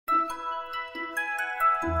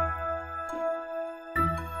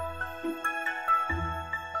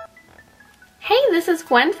Hey, this is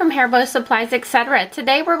Gwen from Hairbow Supplies, etc.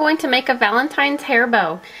 Today we're going to make a Valentine's hair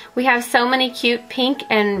bow. We have so many cute pink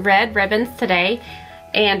and red ribbons today,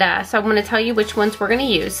 and so I'm going to tell you which ones we're going to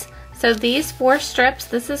use. So these 4 strips,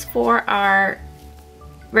 this is for our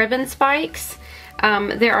ribbon spikes.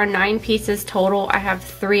 There are 9 pieces total. I have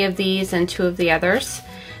 3 of these and 2 of the others.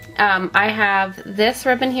 I have this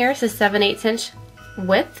ribbon here. This is 7/8 inch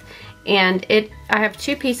width, and I have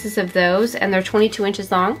 2 pieces of those, and they're 22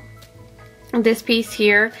 inches long. This piece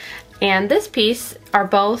here and this piece are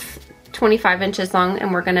both 25 inches long,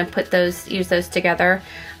 and we're going to use those together.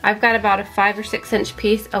 I've got about a 5 or 6 inch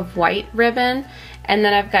piece of white ribbon, and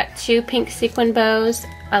then I've got 2 pink sequin bows,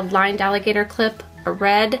 a lined alligator clip, a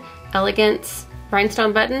red elegance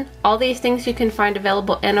rhinestone button. All these things you can find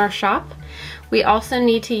available in our shop. We also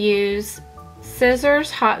need to use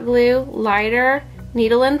scissors, hot glue, lighter,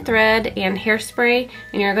 needle and thread, and hairspray,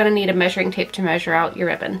 and you're going to need a measuring tape to measure out your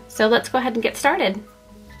ribbon. So let's go ahead and get started.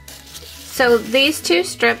 So these 2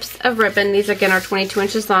 strips of ribbon, these again are 22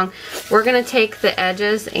 inches long, we're going to take the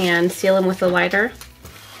edges and seal them with a lighter.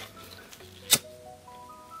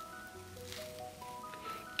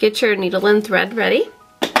 Get your needle and thread ready.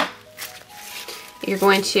 You're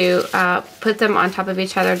going to put them on top of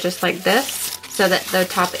each other just like this, so that the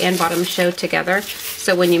top and bottom show together.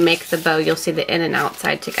 So when you make the bow, you'll see the in and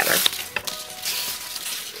outside together.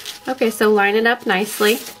 Okay, so line it up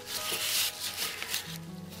nicely.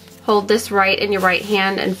 Hold this right in your right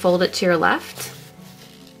hand and fold it to your left.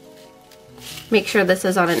 Make sure this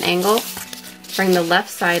is on an angle. Bring the left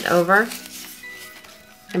side over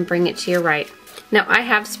and bring it to your right. Now I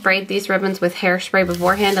have sprayed these ribbons with hairspray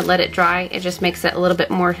beforehand and let it dry. It just makes it a little bit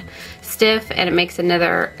more stiff, and it makes a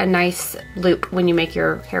nice loop when you make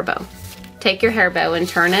your hair bow. Take your hair bow and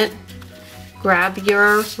turn it. Grab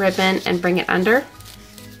your ribbon and bring it under.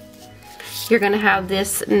 You're going to have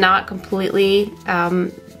this not completely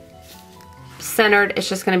centered. It's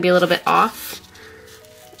just going to be a little bit off.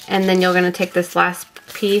 And then you're going to take this last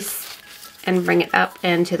piece and bring it up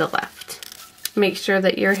and to the left. Make sure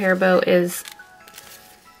that your hair bow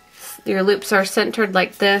your loops are centered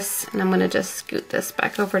like this, and I'm going to just scoot this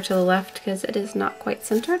back over to the left because it is not quite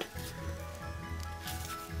centered.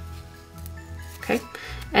 Okay,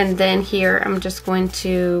 and then here I'm just going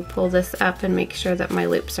to pull this up and make sure that my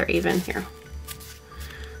loops are even here.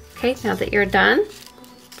 Okay, now that you're done,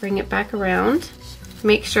 bring it back around.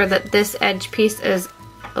 Make sure that this edge piece is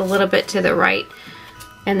a little bit to the right,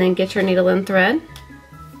 and then get your needle and thread.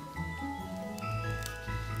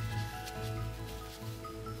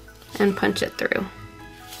 And punch it through.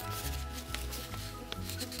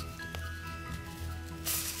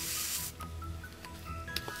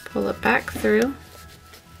 Pull it back through.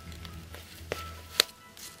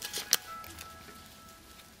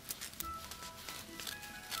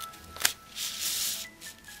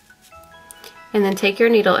 And then take your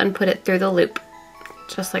needle and put it through the loop,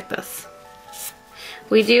 just like this.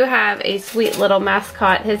 We do have a sweet little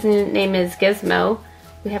mascot. His name is Gizmo.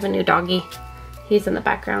 We have a new doggy. He's in the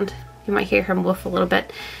background. You might hear him woof a little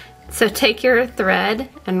bit. So take your thread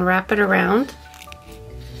and wrap it around.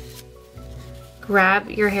 Grab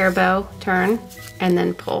your hair bow, turn, and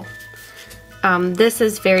then pull. This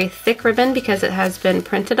is very thick ribbon because it has been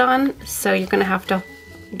printed on, so you're going to have to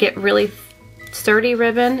get really sturdy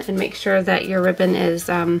ribbon and make sure that your ribbon is,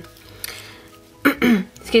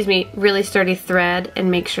 excuse me, really sturdy thread, and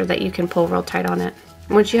make sure that you can pull real tight on it.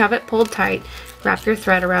 Once you have it pulled tight, wrap your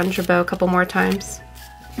thread around your bow a couple more times.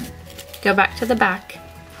 Go back to the back.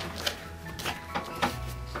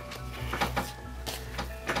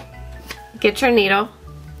 Get your needle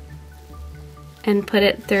and put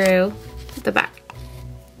it through the back.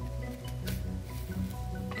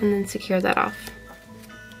 And then secure that off.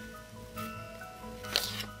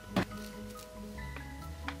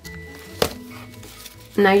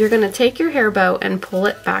 Now you're going to take your hair bow and pull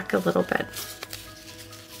it back a little bit.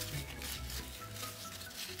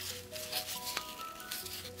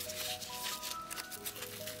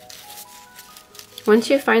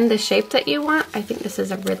 Once you find the shape that you want, I think this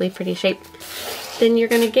is a really pretty shape, then you're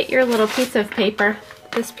going to get your little piece of paper.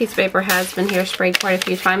 This piece of paper has been hairsprayed quite a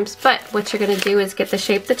few times, but what you're going to do is get the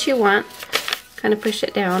shape that you want, kind of push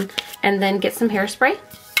it down, and then get some hairspray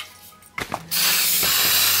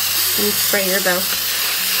and spray your bow.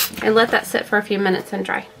 And let that sit for a few minutes and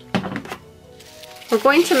dry. We're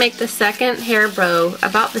going to make the second hair bow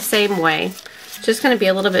about the same way. It's just going to be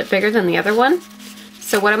a little bit bigger than the other one.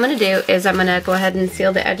 So what I'm going to do is I'm going to go ahead and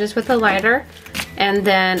seal the edges with a lighter, and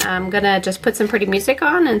then I'm going to just put some pretty music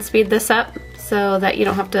on and speed this up so that you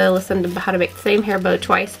don't have to listen to how to make the same hair bow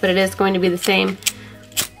twice, but it is going to be the same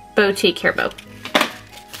boutique hair bow.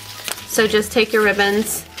 So just take your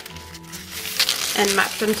ribbons and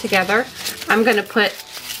match them together. I'm going to put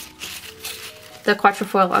the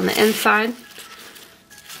quatrefoil on the inside.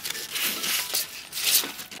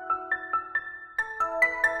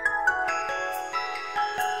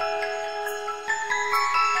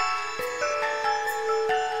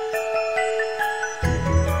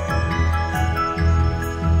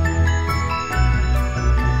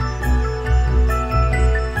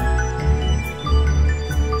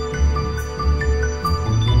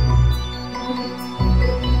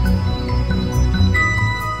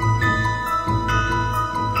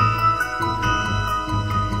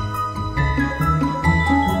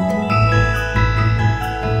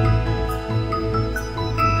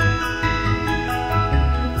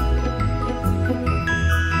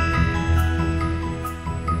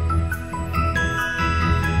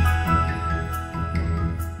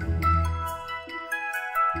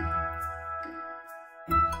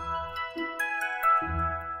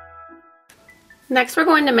 Next we're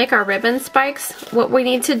going to make our ribbon spikes. What we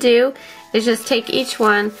need to do is just take each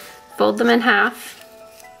one, fold them in half,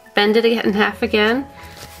 bend it in half again,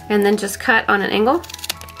 and then just cut on an angle.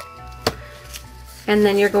 And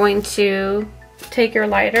then you're going to take your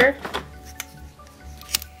lighter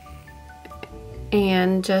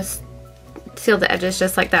and just seal the edges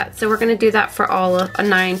just like that. So we're going to do that for all of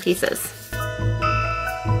 9 pieces.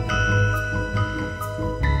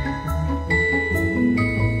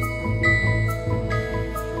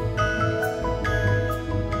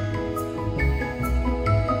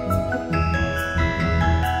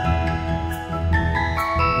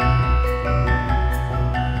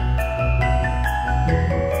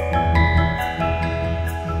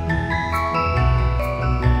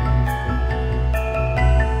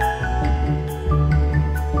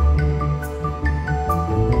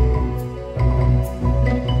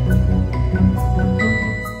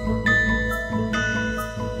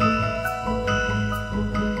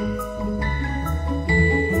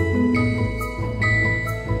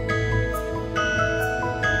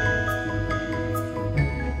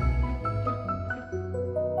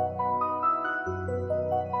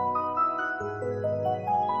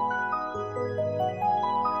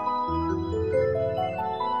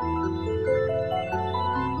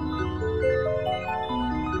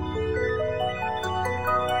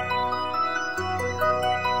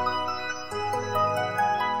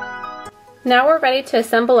 Now we're ready to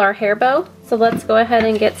assemble our hair bow, so let's go ahead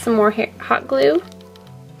and get some more hot glue.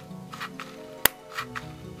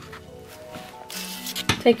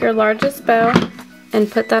 Take your largest bow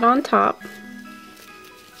and put that on top.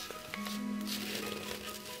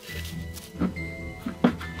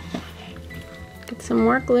 Get some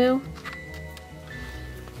more glue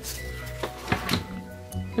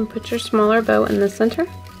and put your smaller bow in the center.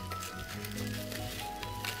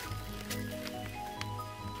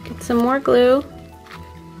 Some more glue.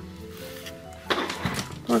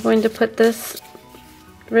 We're going to put this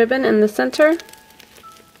ribbon in the center.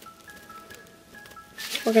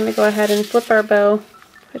 We're going to go ahead and flip our bow.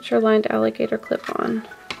 Put your lined alligator clip on.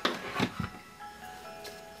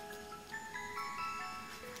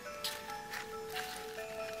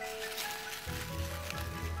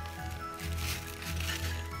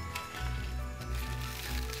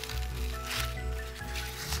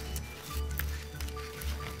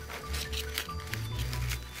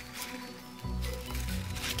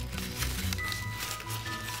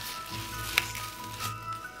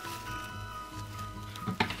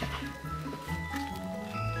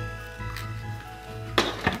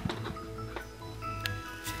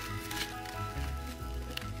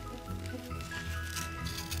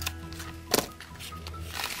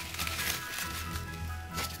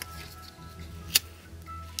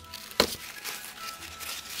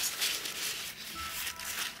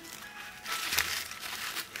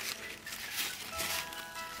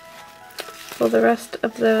 Pull the rest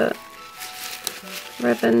of the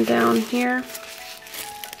ribbon down here.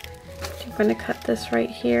 I'm going to cut this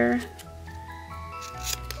right here.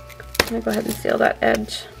 I'm going to go ahead and seal that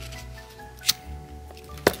edge.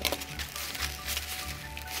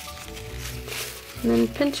 And then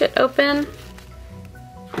pinch it open.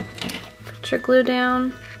 Put your glue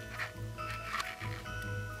down.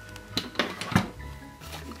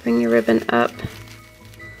 Bring your ribbon up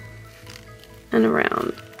and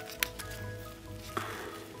around.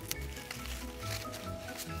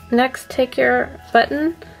 Next, take your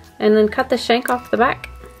button and then cut the shank off the back.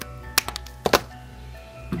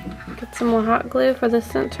 Get some more hot glue for the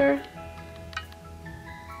center.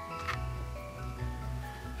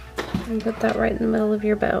 And put that right in the middle of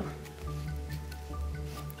your bow.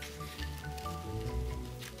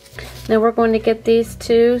 Now we're going to get these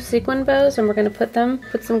 2 sequin bows and we're going to put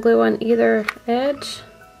some glue on either edge.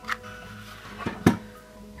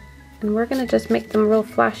 And we're going to just make them real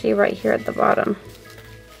flashy right here at the bottom.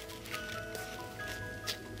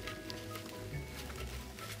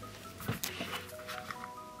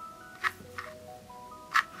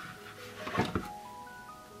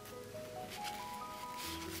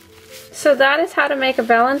 So that is how to make a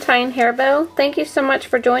Valentine hair bow. Thank you so much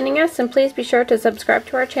for joining us, and please be sure to subscribe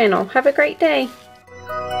to our channel. Have a great day.